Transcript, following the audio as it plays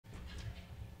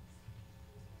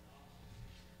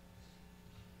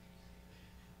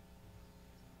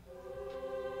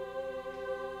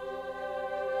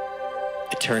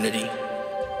eternity.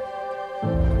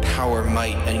 Power,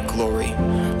 might, and glory,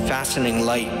 fastening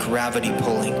light, gravity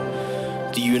pulling,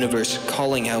 the universe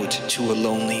calling out to a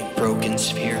lonely, broken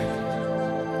sphere.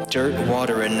 Dirt,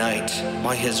 water, and night,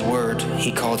 by his word he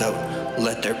called out,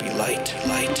 "Let there be light,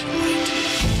 light, light."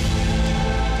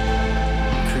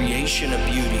 Creation a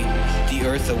beauty, the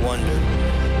earth a wonder,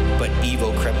 but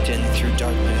evil crept in through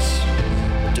darkness.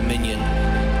 Dominion,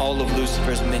 all of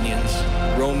Lucifer's minions,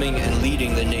 roaming and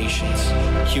leading the nations.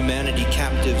 Humanity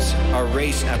captives, our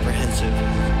race apprehensive,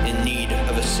 in need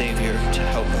of a savior to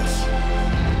help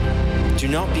us. Do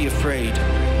not be afraid.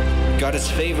 God has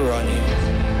favor on you.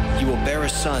 You will bear a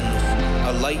son,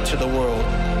 a light to the world,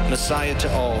 Messiah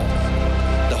to all,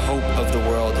 the hope of the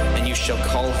world, and you shall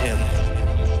call him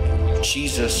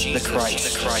Jesus the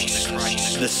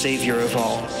Christ, the Savior of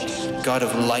all, God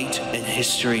of light and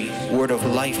history, Word of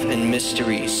life and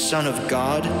mystery, Son of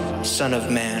God, Son of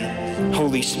man,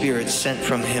 Holy Spirit sent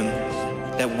from him,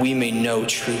 that we may know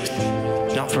truth.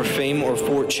 Not for fame or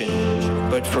fortune,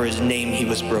 but for his name he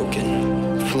was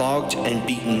broken, flogged and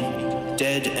beaten,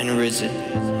 dead and risen,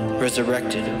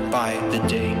 resurrected by the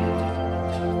day.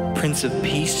 Prince of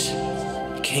Peace,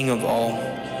 King of all.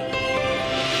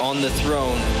 On the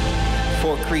throne,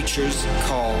 four creatures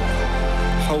call,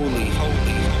 holy,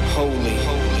 holy, holy,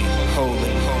 holy,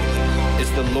 holy, holy is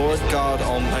the Lord God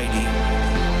Almighty,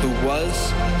 who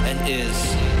was and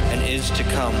is to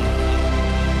come.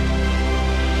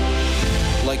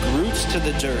 Like roots to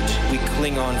the dirt, we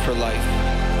cling on for life.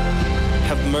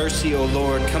 Have mercy, O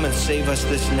Lord, come and save us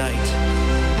this night.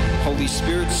 Holy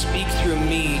Spirit, speak through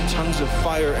me tongues of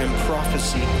fire and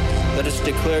prophecy. Let us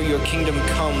declare your kingdom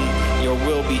come, your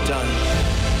will be done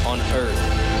on earth.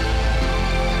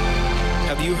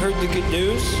 Have you heard the good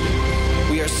news?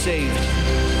 We are saved.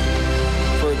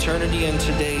 For eternity and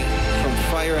today, from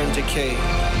fire and decay,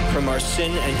 from our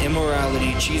sin and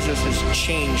immorality, Jesus has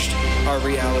changed our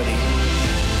reality,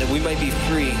 that we might be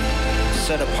free,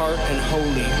 set apart and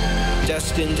holy,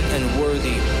 destined and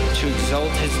worthy to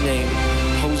exalt his name.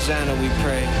 Hosanna, we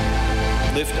pray.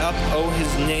 Lift up, O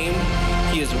his name.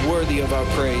 He is worthy of our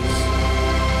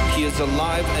praise. He is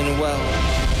alive and well.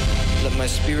 Let my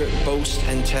spirit boast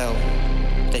and tell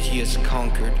that he has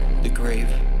conquered the grave.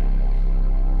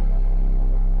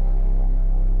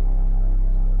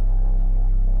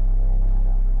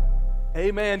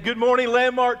 Amen. Good morning,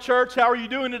 Landmark Church. How are you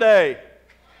doing today?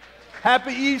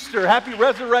 Happy Easter. Happy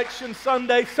Resurrection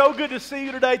Sunday. So good to see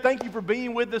you today. Thank you for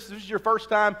being with us. If this is your first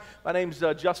time, my name's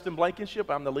Justin Blankenship.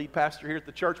 I'm the lead pastor here at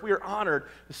the church. We are honored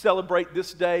to celebrate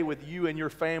this day with you and your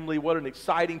family. What an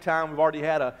exciting time. We've already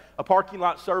had a parking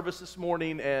lot service this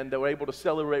morning, and we're able to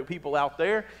celebrate people out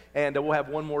there. And we'll have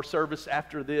one more service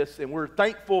after this. And we're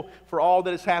thankful for all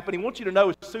that is happening. I want you to know,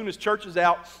 as soon as church is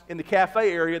out in the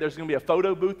cafe area, there's going to be a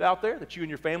photo booth out there that you and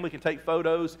your family can take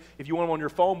photos if you want them on your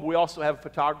phone. But we also have a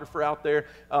photographer out there.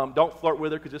 Don't flirt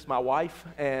with her because it's my wife,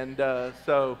 and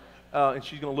and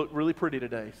she's going to look really pretty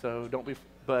today. So don't be.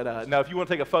 But no, if you want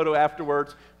to take a photo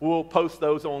afterwards, we'll post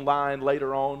those online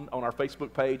later on our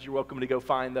Facebook page. You're welcome to go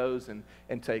find those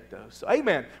and take those. So,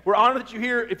 amen. We're honored that you're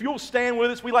here. If you'll stand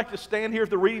with us, we like to stand here at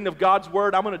the reading of God's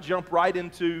Word. I'm going to jump right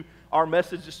into our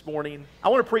message this morning. I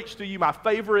want to preach to you my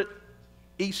favorite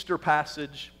Easter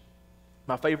passage,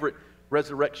 my favorite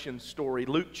resurrection story,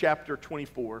 Luke chapter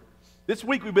 24. This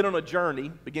week we've been on a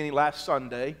journey beginning last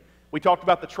Sunday. We talked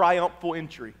about the triumphal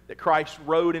entry that Christ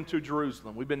rode into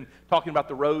Jerusalem. We've been talking about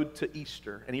the road to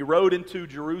Easter. And he rode into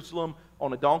Jerusalem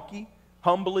on a donkey,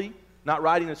 humbly, not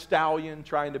riding a stallion,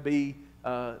 trying to be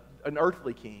an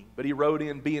earthly king, but he rode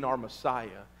in being our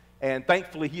Messiah. And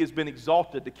thankfully he has been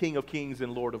exalted to King of Kings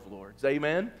and Lord of Lords.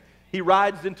 Amen? He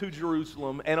rides into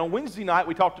Jerusalem. And on Wednesday night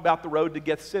we talked about the road to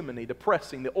Gethsemane, the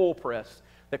pressing, the oil press,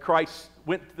 that Christ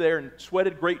went there and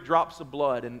sweated great drops of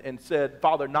blood and said,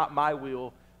 Father, not my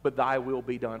will, but thy will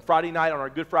be done. Friday night on our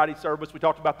Good Friday service, we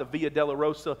talked about the Via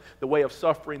Dolorosa, the way of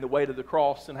suffering, the way to the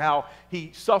cross, and how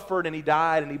he suffered and he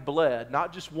died and he bled.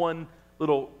 Not just one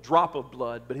little drop of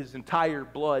blood, but his entire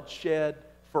blood shed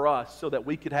for us so that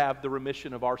we could have the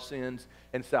remission of our sins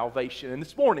and salvation. And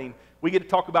this morning, we get to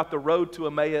talk about the road to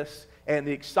Emmaus and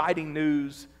the exciting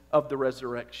news of the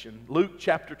resurrection. Luke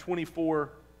chapter 24,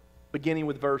 beginning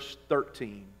with verse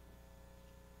 13.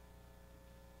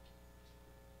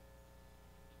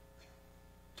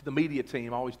 To the media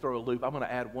team, I always throw a loop. I'm going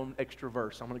to add one extra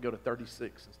verse. I'm going to go to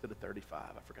 36 instead of 35.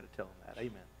 I forgot to tell them that.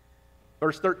 Amen.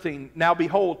 Verse 13. Now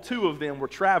behold, two of them were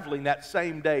traveling that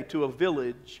same day to a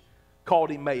village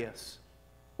called Emmaus,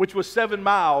 which was 7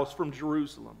 miles from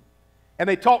Jerusalem. And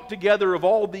they talked together of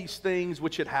all these things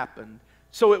which had happened.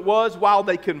 So it was while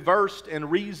they conversed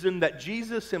and reasoned that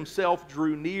Jesus himself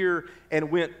drew near and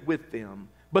went with them.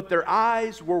 But their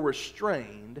eyes were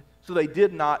restrained, so they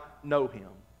did not know him.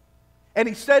 And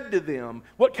he said to them,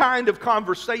 "What kind of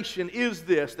conversation is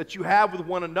this that you have with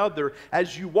one another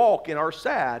as you walk and are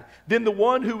sad?" Then the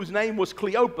one whose name was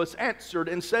Cleopas answered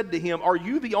and said to him, "Are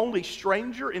you the only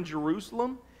stranger in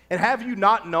Jerusalem? And have you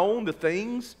not known the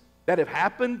things that have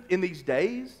happened in these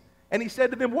days?" And he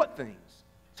said to them, "What things?"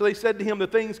 So they said to him, "The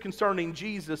things concerning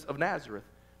Jesus of Nazareth,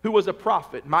 who was a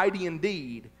prophet, mighty in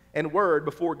deed and word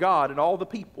before God and all the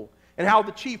people, and how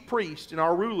the chief priests and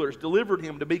our rulers delivered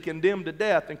him to be condemned to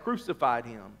death and crucified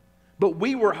him. But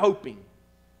we were hoping,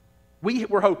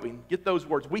 get those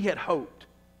words, we had hoped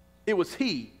it was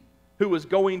he who was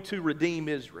going to redeem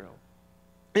Israel.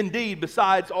 Indeed,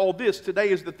 besides all this, today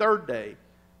is the third day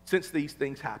since these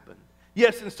things happened.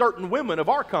 Yes, and certain women of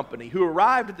our company who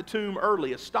arrived at the tomb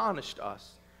early astonished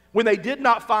us. When they did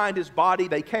not find his body,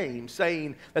 they came,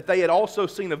 saying that they had also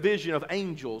seen a vision of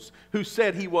angels who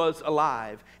said he was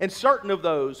alive. And certain of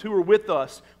those who were with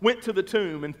us went to the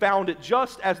tomb and found it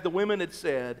just as the women had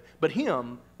said, but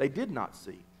him they did not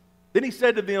see. Then he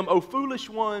said to them, "O foolish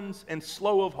ones and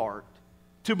slow of heart,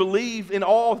 to believe in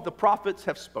all that the prophets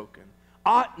have spoken.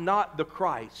 Ought not the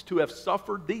Christ to have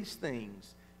suffered these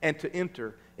things and to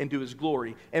enter into his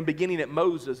glory?" And beginning at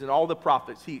Moses and all the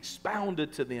prophets, he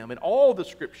expounded to them in all the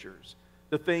scriptures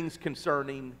the things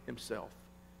concerning himself.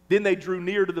 Then they drew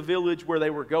near to the village where they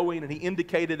were going, and he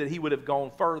indicated that he would have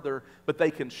gone further, but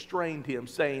they constrained him,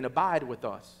 saying, "Abide with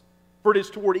us, for it is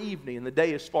toward evening, and the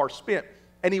day is far spent."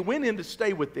 And he went in to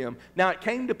stay with them. Now it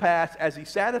came to pass, as he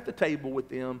sat at the table with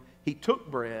them, he took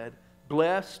bread,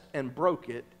 blessed and broke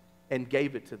it, and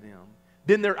gave it to them.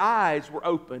 Then their eyes were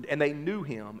opened, and they knew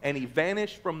him, and he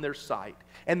vanished from their sight.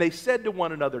 And they said to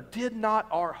one another, "Did not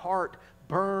our heart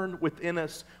burn within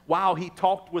us while he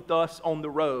talked with us on the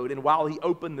road, and while he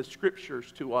opened the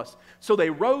scriptures to us?" So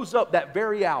they rose up that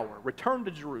very hour, returned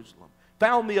to Jerusalem,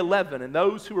 found the 11 and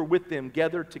those who were with them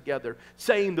gathered together,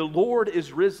 saying, "The Lord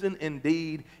is risen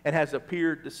indeed and has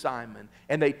appeared to Simon."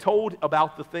 And they told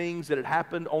about the things that had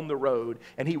happened on the road,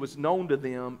 and he was known to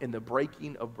them in the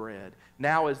breaking of bread.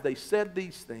 Now as they said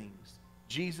these things,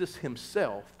 Jesus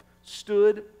himself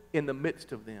stood in the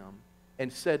midst of them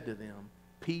and said to them,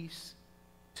 "Peace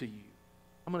to you."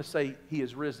 I'm going to say he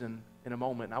is risen in a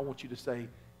moment, and I want you to say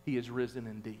he is risen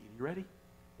indeed. You ready?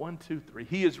 1, 2, 3.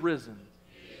 He is risen.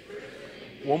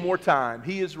 One more time.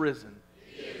 He is risen.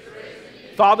 He is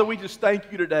risen. Father, we just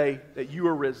thank you today that you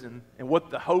are risen and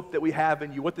what the hope that we have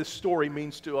in you, what this story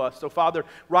means to us. So, Father,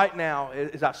 right now,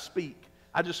 as I speak,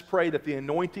 I just pray that the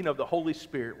anointing of the Holy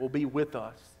Spirit will be with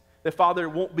us. That, Father, it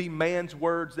won't be man's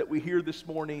words that we hear this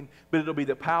morning, but it'll be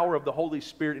the power of the Holy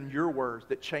Spirit in your words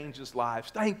that changes lives.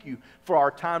 Thank you for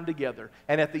our time together.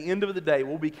 And at the end of the day,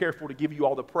 we'll be careful to give you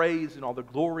all the praise and all the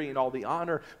glory and all the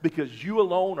honor because you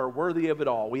alone are worthy of it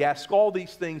all. We ask all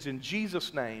these things in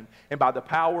Jesus' name and by the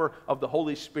power of the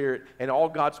Holy Spirit. And all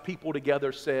God's people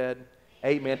together said,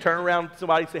 amen. Turn around to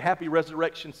somebody and say, "Happy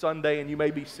Resurrection Sunday," and you may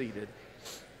be seated.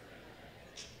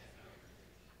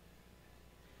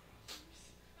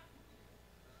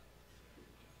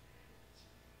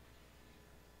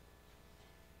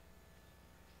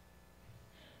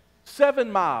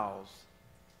 Seven miles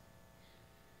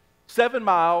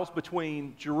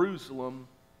between Jerusalem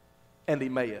and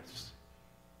Emmaus,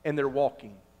 and they're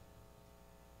walking.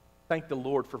 Thank the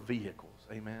Lord for vehicles,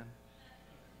 amen.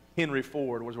 Henry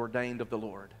Ford was ordained of the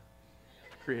Lord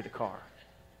to create a car.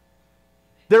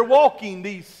 They're walking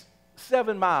these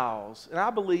 7 miles, and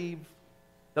I believe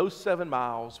those 7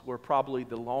 miles were probably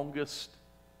the longest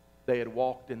they had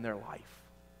walked in their life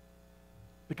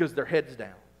because their heads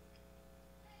down.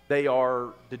 They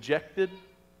are dejected,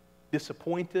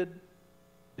 disappointed,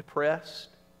 depressed,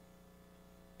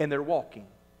 and they're walking.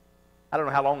 I don't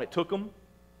know how long it took them.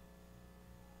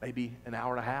 Maybe an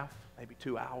hour and a half, maybe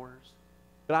 2 hours.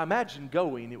 But I imagine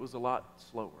going, it was a lot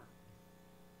slower.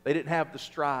 They didn't have the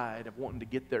stride of wanting to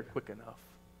get there quick enough.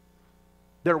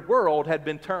 Their world had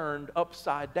been turned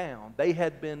upside down. They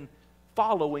had been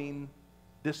following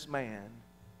this man,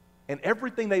 and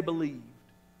everything they believed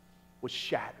was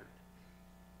shattered.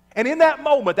 And in that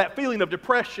moment, that feeling of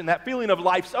depression, that feeling of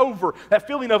life's over, that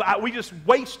feeling of we just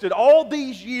wasted all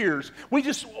these years.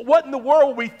 What in the world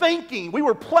were we thinking? We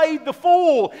were played the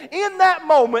fool. In that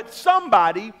moment,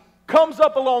 somebody comes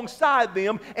up alongside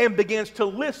them and begins to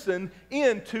listen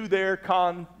into their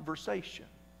conversation.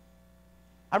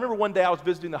 I remember one day I was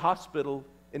visiting the hospital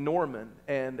in Norman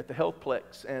and at the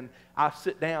Healthplex, and I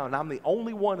sit down, and I'm the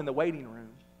only one in the waiting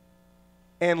room.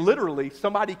 And literally,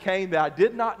 somebody came that I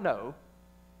did not know,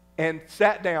 and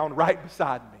sat down right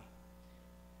beside me.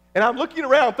 And I'm looking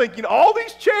around thinking, all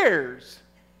these chairs,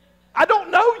 I don't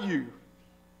know you.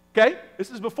 Okay? This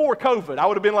is before COVID. I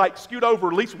would have been like, scoot over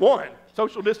at least one,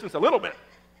 social distance a little bit.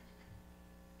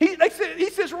 He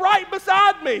says right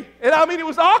beside me. And I mean, it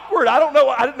was awkward. I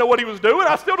didn't know what he was doing.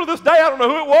 I still to this day, I don't know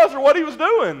who it was or what he was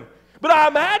doing. But I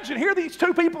imagine here these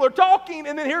two people are talking,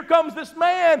 and then here comes this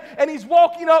man, and he's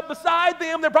walking up beside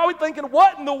them. They're probably thinking,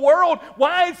 what in the world?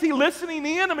 Why is he listening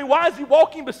in? I mean, why is he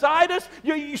walking beside us?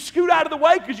 You scoot out of the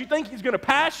way because you think he's going to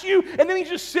pass you, and then he's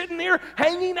just sitting there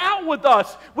hanging out with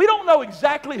us. We don't know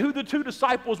exactly who the two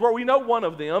disciples were. We know one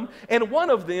of them, and one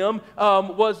of them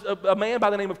was a man by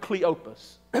the name of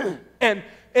Cleopas.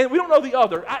 And we don't know the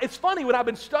other. It's funny, when I've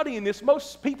been studying this,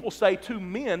 most people say two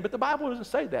men, but the Bible doesn't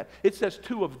say that. It says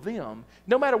two of them.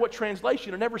 No matter what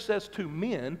translation, it never says two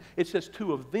men. It says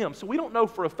two of them. So we don't know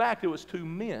for a fact it was two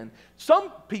men.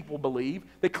 Some people believe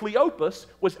that Cleopas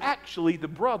was actually the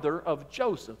brother of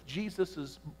Joseph,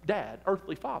 Jesus' dad,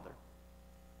 earthly father.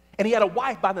 And he had a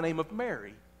wife by the name of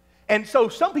Mary. And so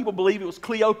some people believe it was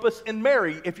Cleopas and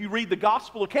Mary. If you read the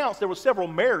gospel accounts, there were several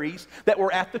Marys that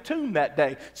were at the tomb that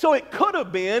day. So it could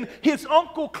have been his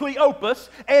uncle Cleopas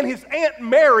and his aunt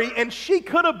Mary, and she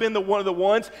could have been one of the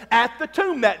ones at the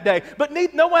tomb that day. But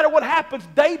no matter what happens,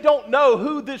 they don't know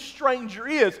who this stranger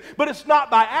is. But it's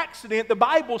not by accident. The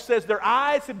Bible says their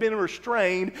eyes have been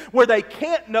restrained where they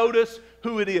can't notice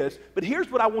who it is. But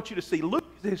here's what I want you to see. Luke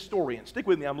is a historian. Stick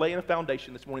with me. I'm laying a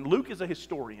foundation this morning. Luke is a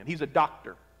historian. He's a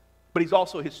doctor, but he's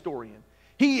also a historian.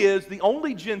 He is the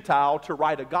only Gentile to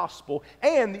write a gospel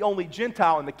and the only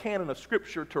Gentile in the canon of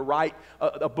Scripture to write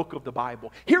a book of the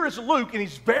Bible. Here is Luke, and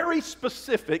he's very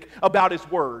specific about his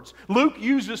words. Luke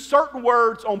uses certain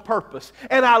words on purpose.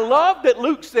 And I love that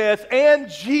Luke says, and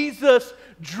Jesus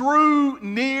drew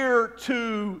near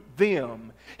to them.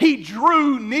 He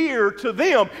drew near to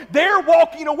them. They're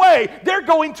walking away. They're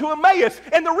going to Emmaus.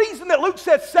 And the reason that Luke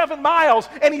says 7 miles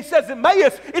and he says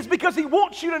Emmaus is because he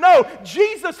wants you to know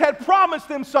Jesus had promised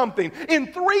them something.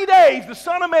 In 3 days, the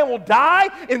Son of Man will die.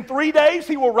 In 3 days,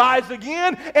 he will rise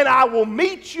again. And I will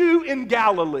meet you in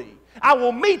Galilee. I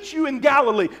will meet you in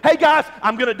Galilee. Hey guys,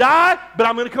 I'm going to die, but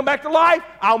I'm going to come back to life.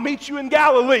 I'll meet you in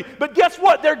Galilee. But guess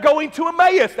what? They're going to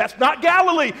Emmaus. That's not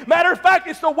Galilee. Matter of fact,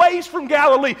 it's the ways from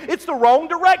Galilee. It's the wrong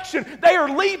direction. They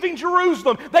are leaving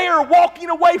Jerusalem. They are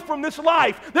walking away from this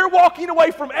life. They're walking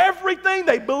away from everything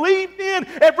they believed in,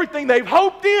 everything they've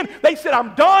hoped in. They said,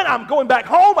 I'm done. I'm going back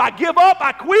home. I give up.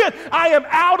 I quit. I am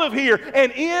out of here.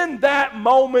 And in that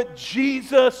moment,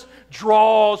 Jesus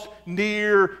draws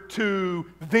near to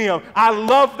them. I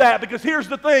love that because here's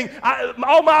the thing.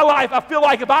 All my life, I feel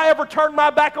like if I ever turn my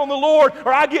back on the Lord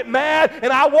or I get mad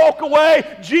and I walk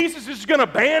away, Jesus is going to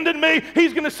abandon me.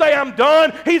 He's going to say, I'm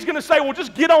done. He's going to say, well,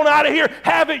 just get on out of here.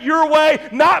 Have it your way.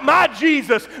 Not my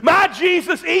Jesus. My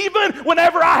Jesus, even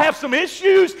whenever I have some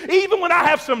issues, even when I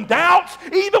have some doubts,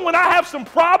 even when I have some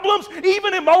problems,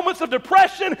 even in moments of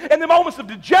depression and the moments of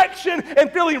dejection and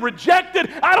feeling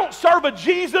rejected, I don't serve a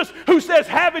Jesus who says,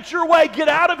 have it your way, get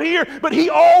out of here, but he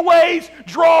always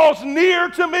draws near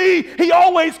to me. He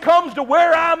always comes to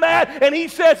where I'm at, and he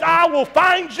says, I will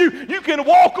find you. You can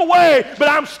walk away, but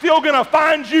I'm still going to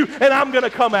find you, and I'm going to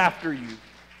come after you.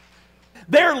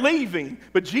 They're leaving,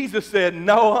 but Jesus said,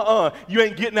 no, you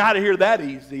ain't getting out of here that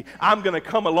easy. I'm going to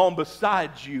come along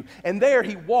beside you. And there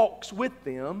he walks with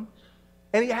them,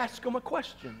 and he asks them a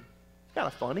question. It's kind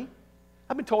of funny.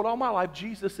 I've been told all my life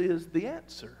Jesus is the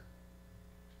answer.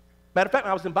 Matter of fact,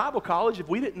 when I was in Bible college, if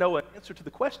we didn't know an answer to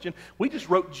the question, we just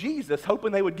wrote Jesus,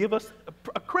 hoping they would give us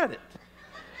a credit,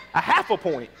 a half a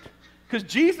point, because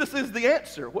Jesus is the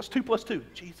answer. What's 2 plus 2?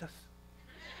 Jesus.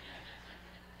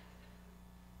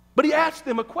 But he asked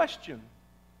them a question.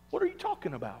 What are you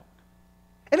talking about?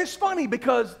 And it's funny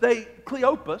because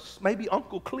Cleopas, maybe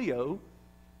Uncle Cleo,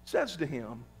 says to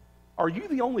him, are you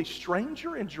the only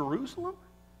stranger in Jerusalem?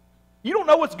 You don't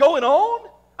know what's going on?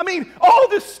 I mean, all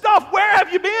this stuff, where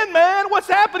have you been, man? What's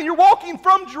happening? You're walking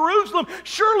from Jerusalem.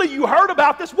 Surely you heard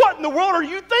about this. What in the world are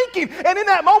you thinking? And in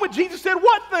that moment, Jesus said,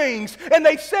 what things? And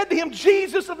they said to him,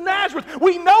 Jesus of Nazareth.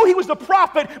 We know he was the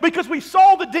prophet because we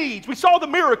saw the deeds. We saw the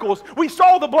miracles. We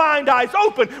saw the blind eyes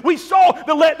open. We saw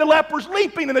the lepers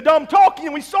leaping and the dumb talking.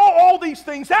 And we saw all these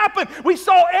things happen. We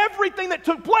saw everything that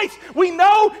took place. We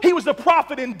know he was the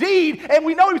prophet in deed, and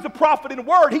we know he was the prophet in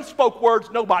word. He spoke words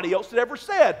nobody else had ever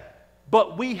said.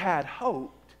 But we had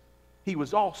hoped he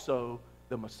was also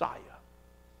the Messiah.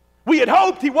 We had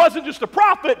hoped he wasn't just a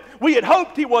prophet. We had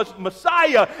hoped he was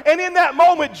Messiah. And in that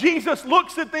moment, Jesus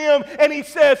looks at them and he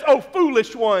says, "Oh,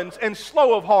 foolish ones and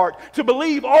slow of heart to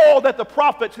believe all that the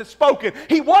prophets have spoken."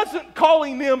 He wasn't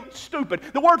calling them stupid.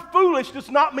 The word foolish does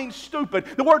not mean stupid.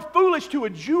 The word foolish to a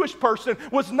Jewish person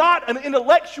was not an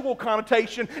intellectual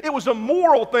connotation. It was a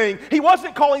moral thing. He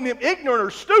wasn't calling them ignorant or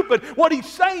stupid. What he's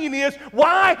saying is,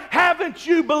 why haven't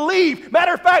you believed?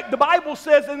 Matter of fact, the Bible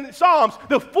says in Psalms,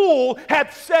 the fool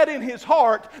hath said in his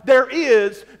heart, there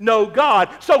is no God.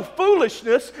 So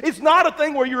foolishness is not a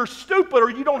thing where you're stupid or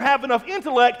you don't have enough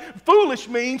intellect. Foolish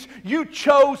means you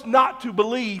chose not to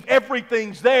believe.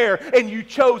 Everything's there and you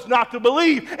chose not to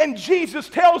believe. And Jesus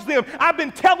tells them, I've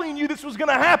been telling you this was going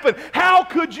to happen. How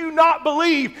could you not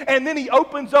believe? And then he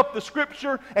opens up the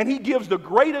scripture and he gives the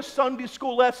greatest Sunday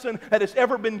school lesson that has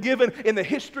ever been given in the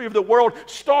history of the world.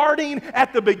 Starting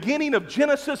at the beginning of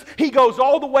Genesis, he goes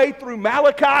all the way through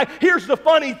Malachi. Here's the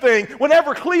funny thing.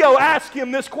 Whenever Cleo asked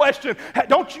him this question,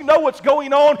 don't you know what's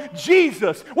going on?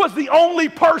 Jesus was the only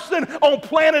person on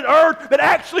planet Earth that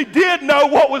actually did know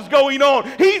what was going on.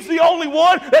 He's the only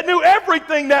one that knew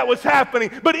everything that was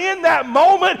happening. But in that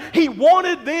moment, he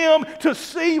wanted them to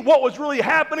see what was really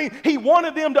happening. He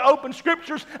wanted them to open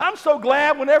scriptures. I'm so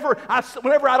glad whenever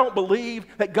I don't believe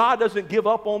that God doesn't give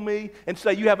up on me and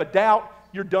say, you have a doubt,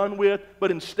 you're done with, but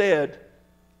instead,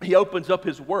 he opens up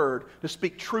his word to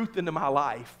speak truth into my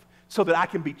life so that I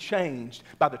can be changed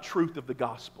by the truth of the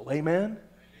gospel. Amen?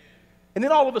 And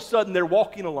then all of a sudden, they're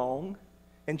walking along,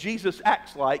 and Jesus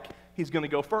acts like he's going to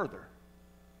go further.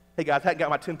 Hey guys, I haven't got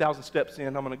my 10,000 steps in.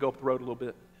 I'm going to go up the road a little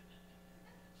bit.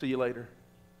 See you later.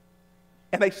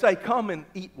 And they say, come and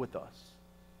eat with us.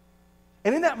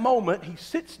 And in that moment, he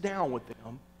sits down with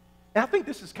them. And I think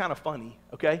this is kind of funny,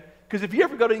 okay? Because if you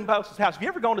ever go to anybody else's house, have you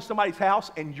ever gone to somebody's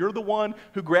house and you're the one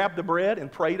who grabbed the bread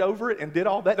and prayed over it and did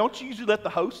all that? Don't you usually let the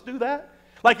host do that?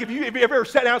 Like if you ever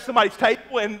sat down at somebody's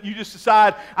table and you just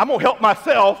decide, I'm going to help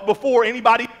myself before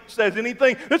anybody says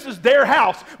anything. This is their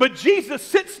house. But Jesus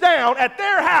sits down at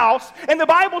their house, and the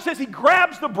Bible says he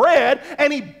grabs the bread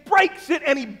and he breaks it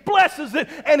and he blesses it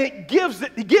and he gives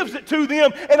it to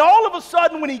them. And all of a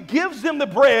sudden when he gives them the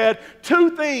bread,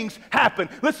 two things happen.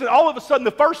 Listen, all of a sudden the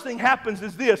first thing happens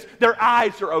is this. Their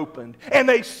eyes are opened and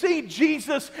they see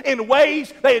Jesus in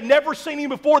ways they had never seen him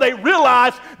before. They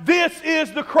realize this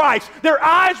is the Christ. Their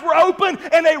eyes were open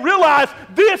and they realized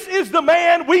this is the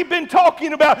man we've been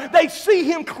talking about. They see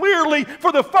him clearly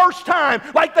for the first time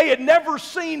like they had never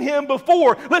seen him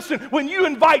before. Listen, when you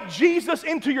invite Jesus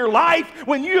into your life,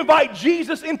 when you invite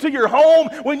Jesus into your home,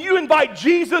 when you invite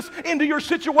Jesus into your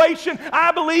situation,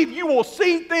 I believe you will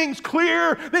see things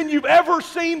clearer than you've ever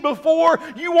seen before.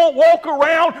 You won't walk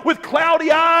around with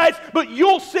cloudy eyes, but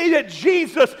you'll see that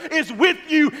Jesus is with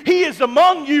you. He is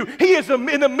among you. He is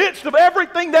in the midst of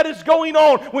everything that is going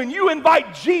on. When you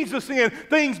invite Jesus in,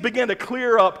 things begin to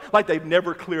clear up like they've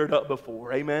never cleared up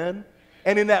before. Amen?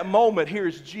 And in that moment,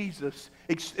 here's Jesus,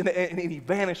 and he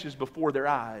vanishes before their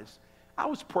eyes. I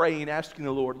was praying, asking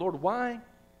the Lord, why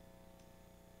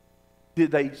did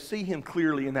they see him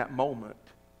clearly in that moment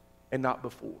and not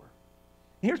before?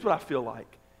 And here's what I feel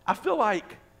like. I feel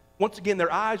like, once again,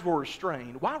 their eyes were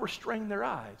restrained. Why restrain their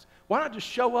eyes? Why not just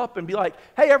show up and be like,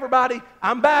 hey, everybody,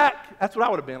 I'm back. That's what I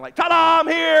would have been like. Ta-da, I'm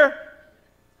here.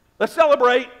 Let's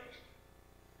celebrate.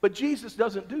 But Jesus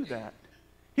doesn't do that.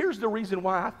 Here's the reason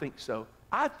why I think so.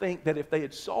 I think that if they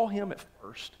had saw him at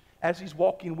first, as he's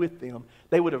walking with them,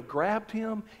 they would have grabbed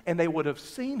him and they would have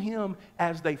seen him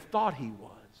as they thought he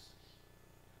was.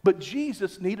 But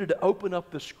Jesus needed to open up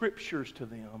the scriptures to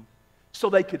them so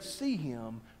they could see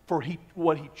him for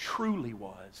what he truly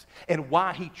was and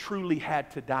why he truly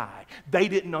had to die. They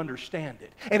didn't understand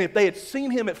it. And if they had seen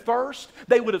him at first,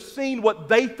 they would have seen what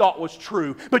they thought was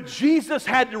true. But Jesus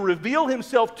had to reveal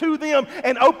himself to them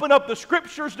and open up the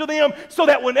scriptures to them so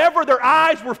that whenever their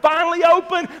eyes were finally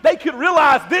open, they could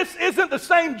realize this isn't the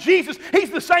same Jesus.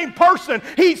 He's the same person.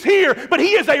 He's here, but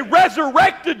he is a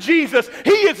resurrected Jesus.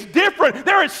 He is different.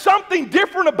 There is something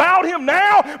different about him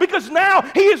now, because now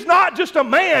he is not just a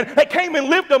man that came and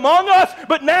lived among us,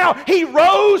 but now he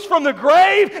rose from the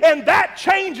grave, and that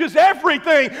changes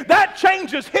everything. That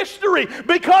changes history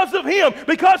because of him,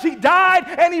 because he died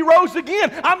and he rose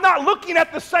again. I'm not looking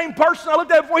at the same person I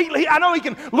looked at before. I know he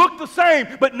can look the same,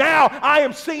 but now I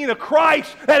am seeing a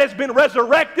Christ that has been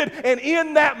resurrected, and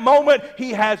in that moment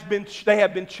he has been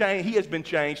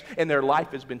changed, and their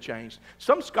life has been changed.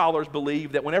 Some scholars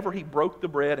believe that whenever he broke the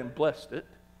bread and blessed it,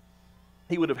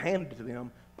 he would have handed it to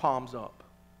them palms up.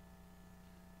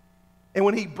 And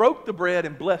when he broke the bread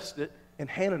and blessed it and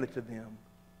handed it to them,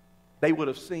 they would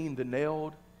have seen the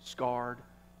nailed, scarred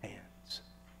hands.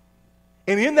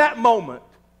 And in that moment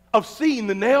of seeing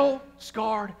the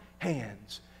nail-scarred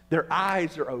hands, their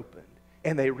eyes are opened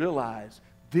and they realize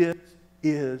this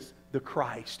is the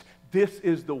Christ. This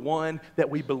is the one that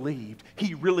we believed.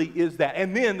 He really is that.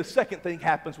 And then the second thing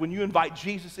happens when you invite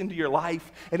Jesus into your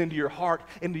life and into your heart,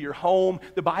 into your home.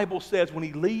 The Bible says when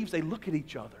he leaves, they look at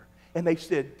each other and they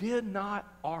said, did not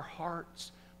our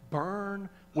hearts burn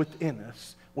within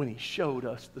us when he showed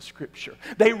us the Scripture?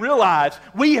 They realized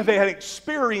we have had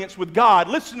experience with God.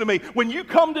 Listen to me. When you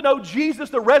come to know Jesus,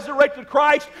 the resurrected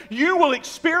Christ, you will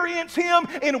experience him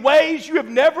in ways you have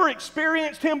never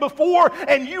experienced him before,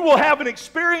 and you will have an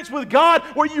experience with God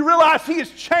where you realize he has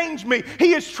changed me.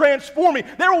 He has transformed me.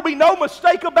 There will be no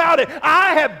mistake about it.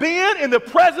 I have been in the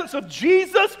presence of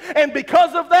Jesus, and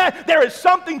because of that, there is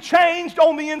something changed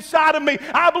on the inside of me.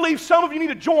 I believe some of you need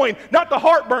to join, not the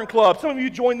Heartburn Club. Some of you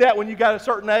joined that when you got a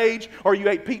certain age, or you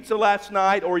ate pizza last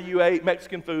night, or you ate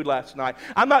Mexican food last night.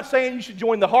 I'm not saying you should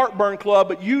join the Heartburn Club,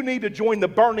 but you need to join the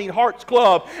Burning Hearts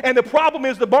Club. And the problem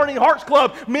is the Burning Hearts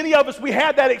Club, many of us, we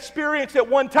had that experience at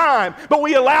one time, but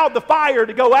we allowed the fire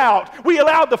to go out. We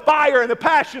allowed the fire and the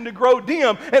passion to grow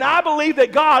dim. And I believe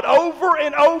that God over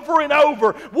and over and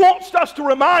over wants us to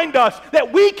remind us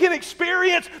that we can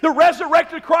experience the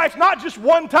resurrected Christ not just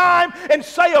one time and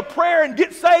say a prayer and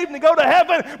get saved and go to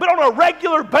heaven, but on a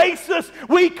regular basis.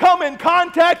 We come in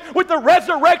contact with the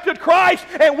resurrected Christ,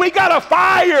 and we got a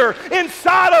fire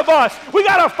inside of us. We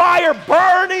got a fire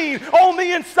burning on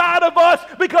the inside of us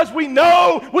because we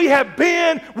know we have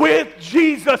been with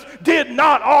Jesus. Did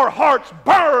not our hearts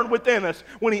burn within us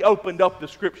when he opened up the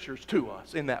Scriptures to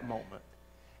us in that moment?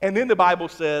 And then the Bible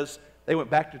says they went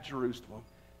back to Jerusalem.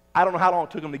 I don't know how long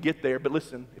it took them to get there, but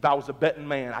listen, if I was a betting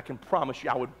man, I can promise you,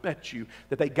 I would bet you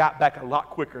that they got back a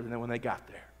lot quicker than when they got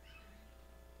there.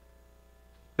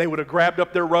 They would have grabbed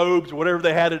up their robes or whatever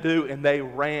they had to do, and they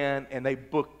ran and they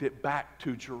booked it back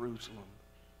to Jerusalem.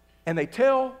 And they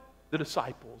tell the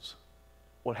disciples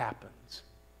what happens.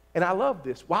 And I love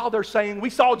this. While they're saying, we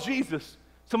saw Jesus,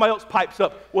 somebody else pipes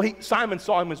up, well, Simon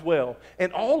saw him as well.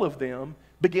 And all of them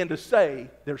begin to say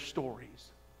their stories.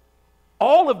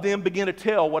 All of them begin to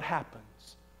tell what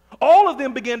happens. All of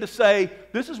them begin to say,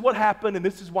 this is what happened, and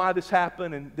this is why this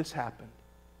happened, and this happened.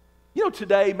 You know,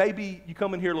 today, maybe you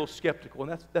come in here a little skeptical,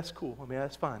 and that's cool. I mean,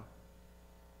 that's fine.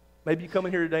 Maybe you come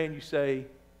in here today and you say,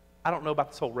 I don't know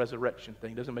about this whole resurrection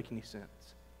thing. It doesn't make any sense.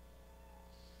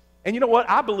 And you know what?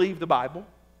 I believe the Bible.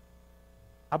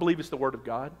 I believe it's the Word of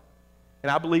God. And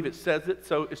I believe it says it,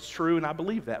 so it's true, and I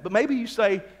believe that. But maybe you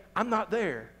say, I'm not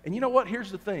there. And you know what?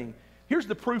 Here's the thing. Here's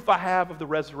the proof I have of the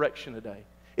resurrection today.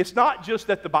 It's not just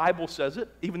that the Bible says it,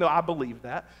 even though I believe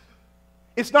that.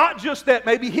 It's not just that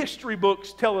maybe history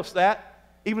books tell us that,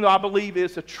 even though I believe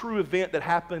it's a true event that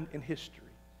happened in history.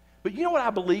 But you know what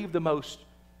I believe the most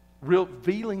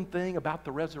revealing thing about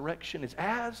the resurrection is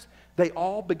as they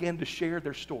all began to share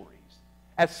their stories.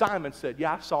 As Simon said,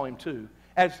 yeah, I saw him too.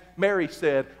 As Mary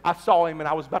said, I saw him and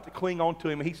I was about to cling on to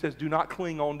him, and he says, do not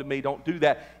cling on to me, don't do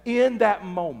that. In that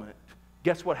moment,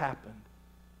 guess what happened?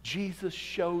 Jesus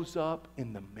shows up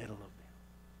in the middle of them.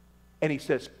 And he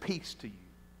says, peace to you.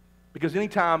 Because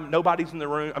anytime nobody's in the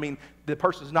room, I mean, the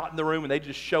person's not in the room and they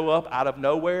just show up out of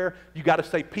nowhere, you got to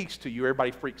say peace to you.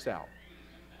 Everybody freaks out.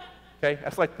 Okay?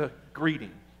 That's like the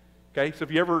greeting. Okay? So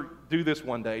if you ever do this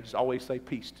one day, just always say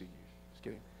peace to you. Just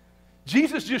kidding.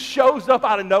 Jesus just shows up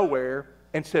out of nowhere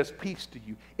and says peace to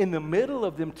you. In the middle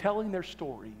of them telling their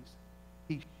stories,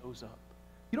 he shows up.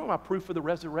 You know what my proof of the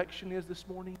resurrection is this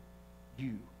morning?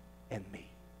 You and me.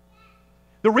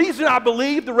 The reason I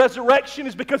believe the resurrection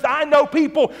is because I know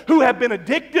people who have been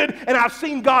addicted, and I've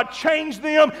seen God change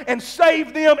them and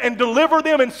save them and deliver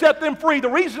them and set them free. The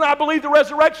reason I believe the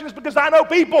resurrection is because I know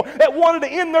people that wanted to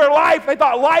end their life. They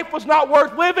thought life was not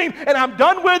worth living, and I'm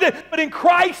done with it. But in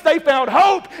Christ, they found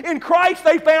hope. In Christ,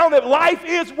 they found that life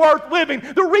is worth living.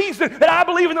 The reason that I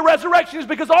believe in the resurrection is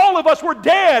because all of us were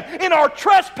dead in our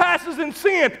trespasses and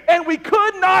sin, and we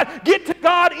could not get to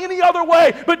God any other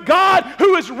way. But God,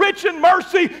 who is rich in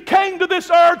mercy, came to this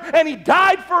earth and he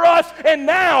died for us, and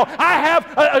now I have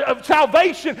a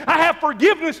salvation. I have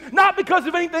forgiveness, not because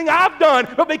of anything I've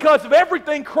done, but because of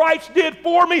everything Christ did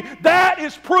for me. That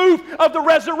is proof of the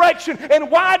resurrection. And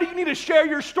why do you need to share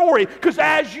your story? Because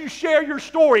as you share your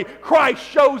story, Christ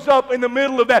shows up in the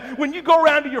middle of that. When you go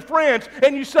around to your friends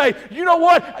and you say, you know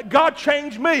what? God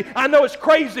changed me. I know it's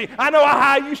crazy. I know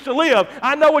how I used to live.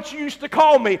 I know what you used to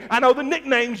call me. I know the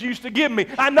nicknames you used to give me.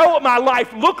 I know what my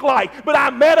life looked like, but I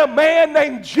met a man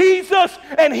named Jesus,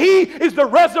 and he is the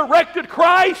resurrected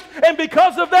Christ, and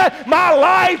because of that, my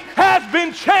life has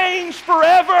been changed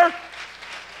forever.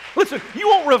 Listen, you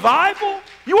want revival?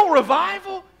 You want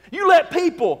revival? You let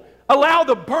people Allow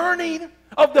the burning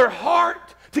of their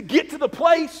heart to get to the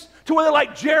place to where they're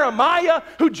like Jeremiah,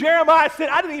 who Jeremiah said,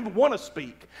 I didn't even want to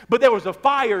speak, but there was a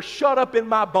fire shut up in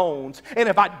my bones, and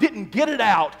if I didn't get it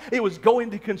out, it was going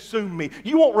to consume me.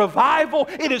 You want revival?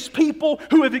 It is people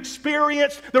who have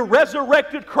experienced the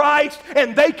resurrected Christ,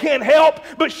 and they can't help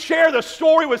but share the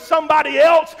story with somebody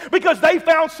else because they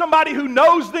found somebody who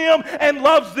knows them and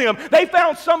loves them. They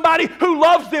found somebody who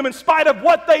loves them in spite of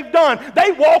what they've done.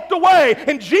 They walked away,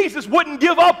 and Jesus wouldn't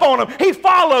give up on them. He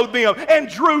followed them and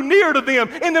drew near to them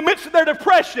in the midst of their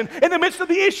depression, in the midst of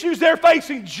the issues they're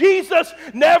facing. Jesus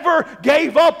never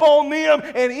gave up on them,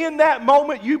 and in that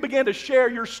moment you began to share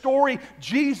your story.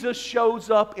 Jesus shows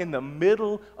up in the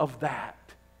middle of that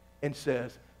and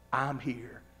says, I'm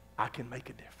here. I can make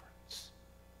a difference.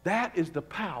 That is the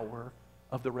power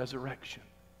of the resurrection.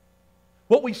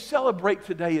 What we celebrate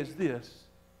today is this.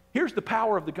 Here's the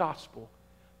power of the gospel.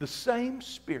 The same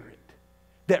Spirit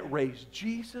that raised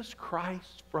Jesus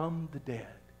Christ from the dead,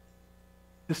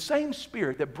 the same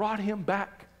Spirit that brought him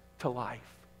back to life.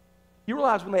 You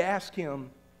realize when they asked him,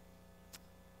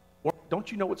 well,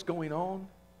 don't you know what's going on?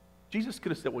 Jesus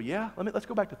could have said, well, yeah, let's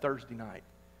go back to Thursday night.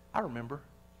 I remember.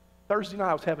 Thursday night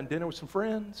I was having dinner with some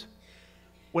friends,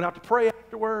 went out to pray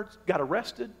afterwards, got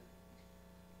arrested.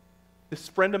 This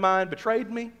friend of mine betrayed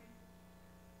me.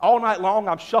 All night long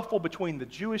I'm shuffled between the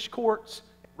Jewish courts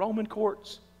and Roman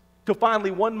courts, till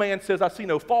finally one man says, I see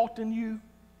no fault in you.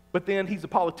 But then he's a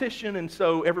politician, and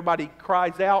so everybody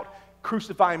cries out,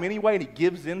 crucify him anyway, and he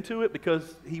gives into it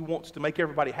because he wants to make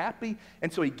everybody happy.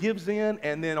 And so he gives in,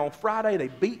 and then on Friday they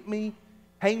beat me,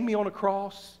 hanged me on a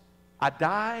cross. I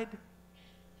died.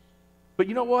 But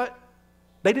you know what?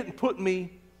 They didn't put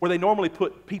me where they normally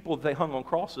put people that they hung on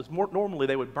crosses. Normally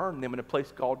they would burn them in a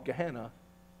place called Gehenna.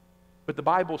 But the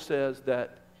Bible says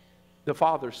that the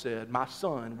Father said, my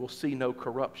Son will see no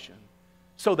corruption.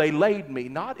 So they laid me,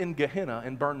 not in Gehenna,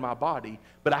 and burned my body,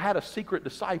 but I had a secret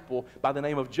disciple by the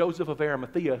name of Joseph of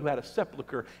Arimathea who had a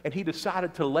sepulcher, and he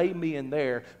decided to lay me in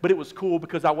there, but it was cool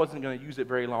because I wasn't going to use it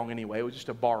very long anyway. It was just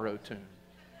a borrowed tomb.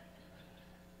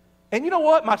 And you know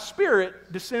what? My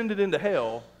spirit descended into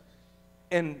hell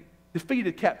and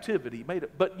defeated captivity.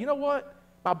 But you know what?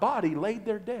 My body laid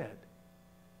there dead.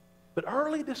 But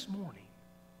early this morning,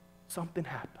 something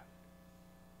happened.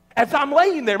 As I'm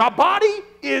laying there, my body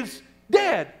is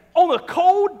dead on a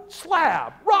cold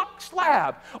slab, rock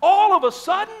slab. All of a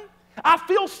sudden, I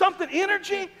feel something,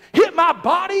 energy, hit my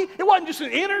body. It wasn't just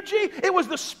an energy, it was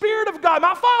the Spirit of God.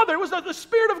 My Father, it was the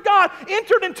Spirit of God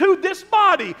entered into this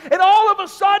body. And all of a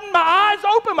sudden, my eyes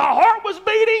opened, my heart was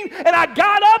beating, and I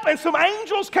got up, and some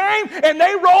angels came, and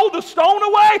they rolled the stone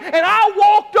away, and I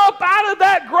walked up out of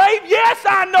that grave. Yes,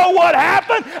 I know what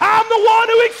happened. I'm the one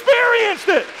who experienced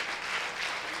it.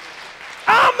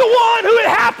 I'm the one who it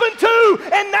happened to,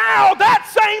 and now that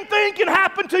same thing can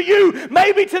happen to you.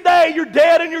 Maybe today you're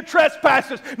dead in your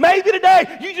trespasses. Maybe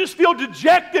today you just feel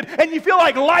dejected and you feel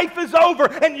like life is over,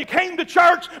 and you came to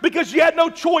church because you had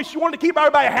no choice. You wanted to keep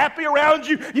everybody happy around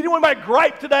you. You didn't want anybody to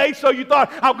gripe today, so you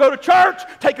thought, I'll go to church,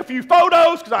 take a few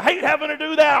photos because I hate having to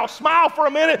do that. I'll smile for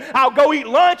a minute. I'll go eat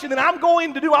lunch, and then I'm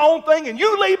going to do my own thing, and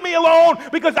you leave me alone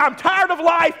because I'm tired of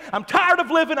life. I'm tired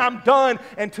of living. I'm done.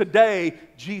 And today,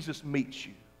 Jesus meets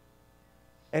you.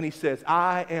 And he says,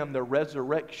 I am the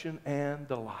resurrection and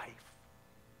the life.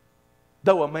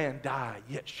 Though a man die,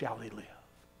 yet shall he live.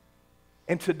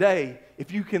 And today,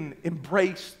 if you can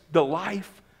embrace the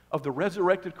life of the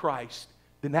resurrected Christ,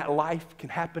 then that life can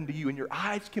happen to you, and your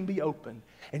eyes can be open,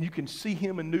 and you can see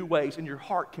him in new ways, and your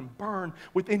heart can burn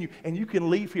within you, and you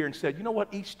can leave here and say, you know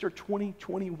what, Easter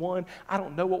 2021, I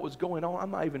don't know what was going on.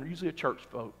 I'm not even usually a church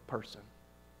person.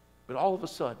 But all of a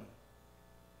sudden,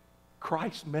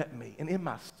 Christ met me, and in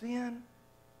my sin,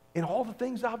 in all the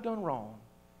things I've done wrong,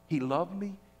 he loved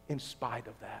me in spite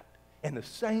of that. And the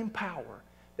same power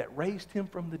that raised him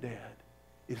from the dead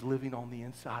is living on the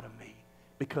inside of me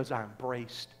because I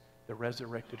embraced the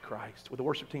resurrected Christ. Will the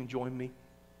worship team join me?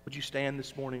 Would you stand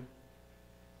this morning?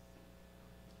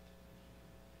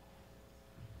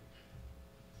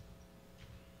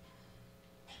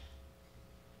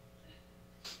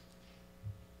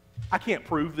 I can't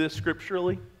prove this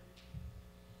scripturally.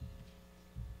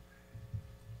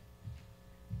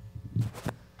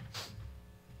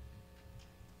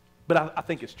 But I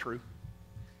think it's true.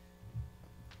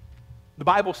 The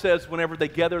Bible says whenever they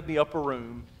gathered in the upper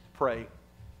room to pray,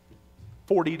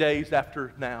 40 days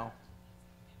after now,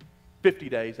 50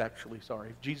 days actually,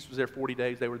 sorry. Jesus was there 40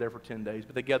 days, they were there for 10 days.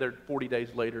 But they gathered 40 days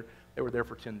later, they were there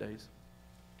for 10 days.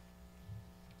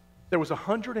 There was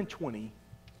 120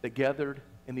 that gathered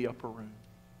in the upper room.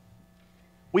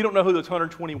 We don't know who those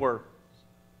 120 were.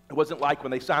 It wasn't like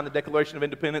when they signed the Declaration of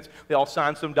Independence, they all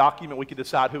signed some document, we could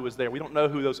decide who was there. We don't know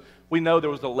who those, we know there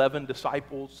was 11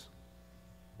 disciples.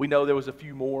 We know there was a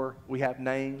few more. We have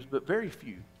names, but very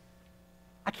few.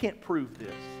 I can't prove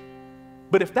this.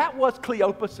 But if that was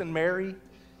Cleopas and Mary,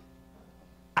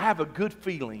 I have a good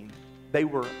feeling they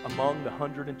were among the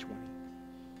 120.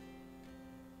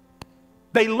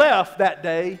 They left that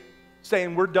day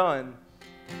saying, we're done.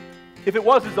 If it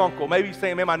was his uncle, maybe he's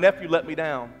saying, man, my nephew let me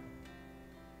down.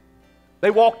 They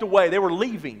walked away. They were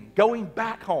leaving, going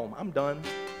back home. I'm done.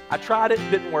 I tried it,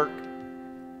 didn't work.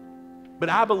 But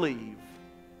I believe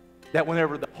that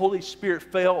whenever the Holy Spirit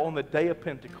fell on the day of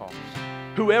Pentecost,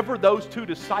 whoever those two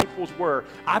disciples were,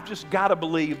 I've just got to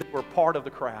believe they were part of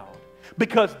the crowd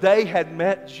because they had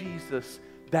met Jesus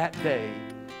that day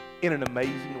in an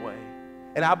amazing way.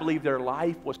 And I believe their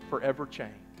life was forever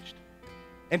changed.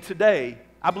 And today,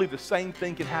 I believe the same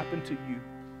thing can happen to you.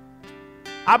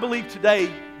 I believe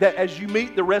today that as you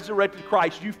meet the resurrected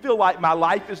Christ, you feel like my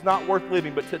life is not worth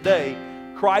living, but today,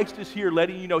 Christ is here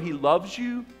letting you know He loves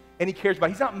you and He cares about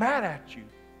you. He's not mad at you.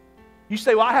 You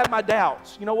say, well, I have my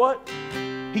doubts. You know what?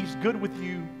 He's good with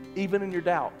you even in your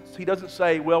doubts. He doesn't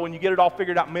say, well, when you get it all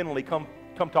figured out mentally, come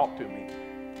talk to me.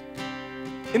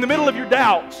 In the middle of your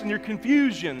doubts and your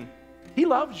confusion, He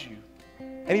loves you.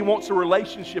 And He wants a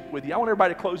relationship with you. I want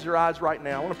everybody to close their eyes right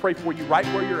now. I want to pray for you right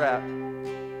where you're at.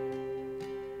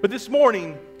 But this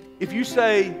morning, if you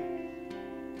say,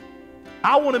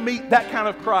 I want to meet that kind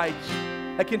of Christ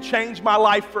that can change my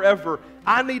life forever,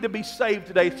 I need to be saved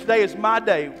today. Today is my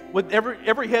day. With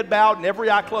every head bowed and every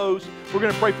eye closed, we're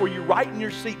going to pray for you right in your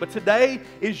seat. But today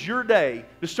is your day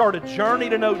to start a journey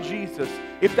to know Jesus.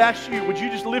 If that's you, would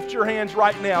you just lift your hands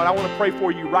right now? And I want to pray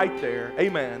for you right there.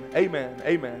 Amen, amen,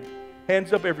 amen.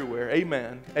 Hands up everywhere.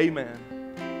 Amen, amen.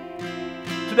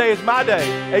 Today is my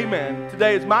day. Amen.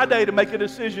 Today is my day to make a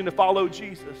decision to follow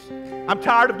Jesus. I'm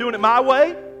tired of doing it my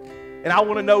way, and I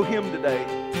want to know Him today.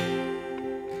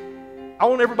 I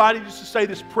want everybody just to say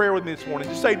this prayer with me this morning.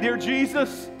 Just say, Dear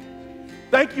Jesus,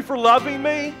 thank you for loving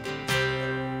me.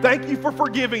 Thank you for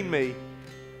forgiving me.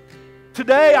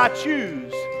 Today I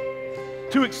choose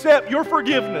to accept your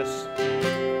forgiveness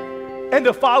and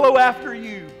to follow after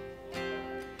you.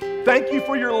 Thank you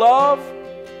for your love.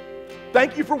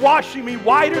 Thank you for washing me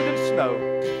whiter than snow.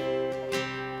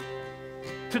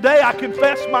 Today I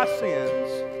confess my sins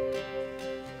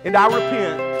and I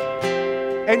repent.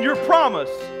 And your promise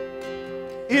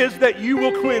is that you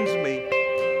will cleanse me.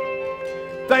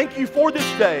 Thank you for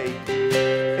this day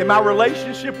and my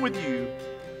relationship with you.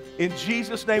 In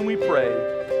Jesus' name we pray.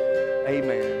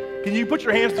 Amen. Can you put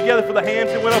your hands together for the hands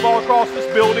that went up all across this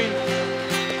building?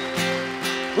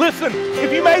 Listen,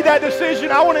 if you made that decision,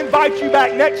 I want to invite you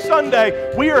back next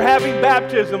Sunday. We are having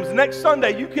baptisms. Next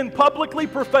Sunday, you can publicly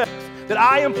profess that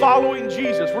I am following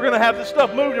Jesus. We're going to have this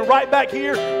stuff moved, and right back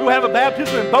here, we'll have a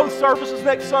baptism in both services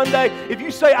next Sunday. If you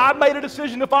say, I've made a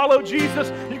decision to follow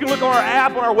Jesus, you can look on our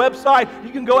app, on our website.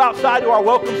 You can go outside to our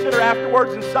Welcome Center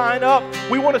afterwards and sign up.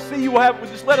 We want to see you.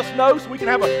 Just let us know so we can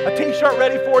have a T-shirt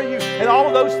ready for you and all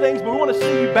of those things, but we want to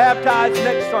see you baptized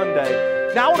next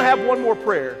Sunday. Now, I want to have one more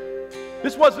prayer.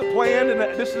 This wasn't planned, and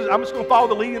I'm just going to follow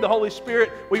the leading of the Holy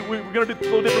Spirit. We're going to do it a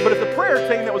little different, but if the prayer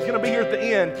team that was going to be here at the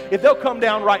end, if they'll come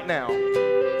down right now,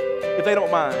 if they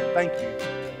don't mind, thank you.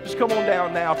 Just come on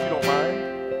down now if you don't mind.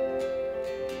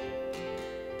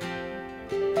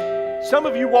 Some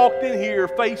of you walked in here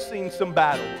facing some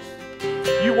battles.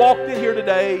 You walked in here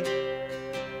today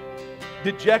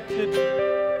dejected,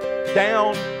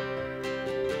 down.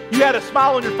 You had a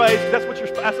smile on your face. That's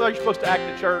how you're supposed to act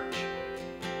at church.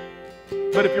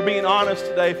 But if you're being honest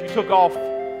today, if you took off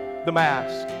the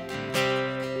mask,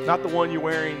 not the one you're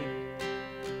wearing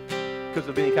because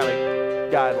of any kind of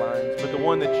guidelines, but the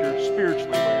one that you're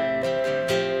spiritually wearing.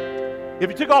 If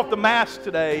you took off the mask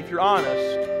today, if you're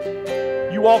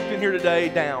honest, you walked in here today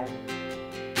down.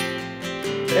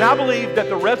 And I believe that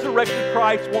the resurrected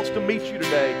Christ wants to meet you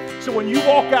today. So when you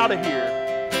walk out of here,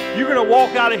 you're going to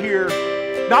walk out of here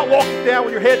not walking down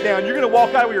with your head down. You're going to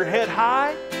walk out with your head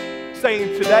high,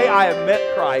 saying, today I have met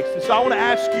Christ. And so I want to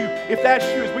ask you, if that's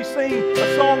you, as we sing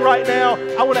a song right now,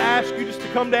 I want to ask you just to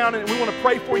come down and we want to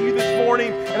pray for you this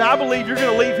morning. And I believe you're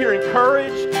going to leave here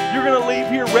encouraged. You're going to leave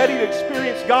here ready to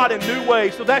experience God in new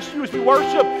ways. So that's you as we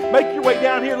worship. Make your way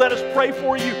down here. Let us pray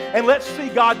for you. And let's see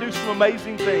God do some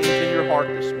amazing things in your heart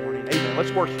this morning. Amen.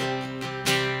 Let's worship.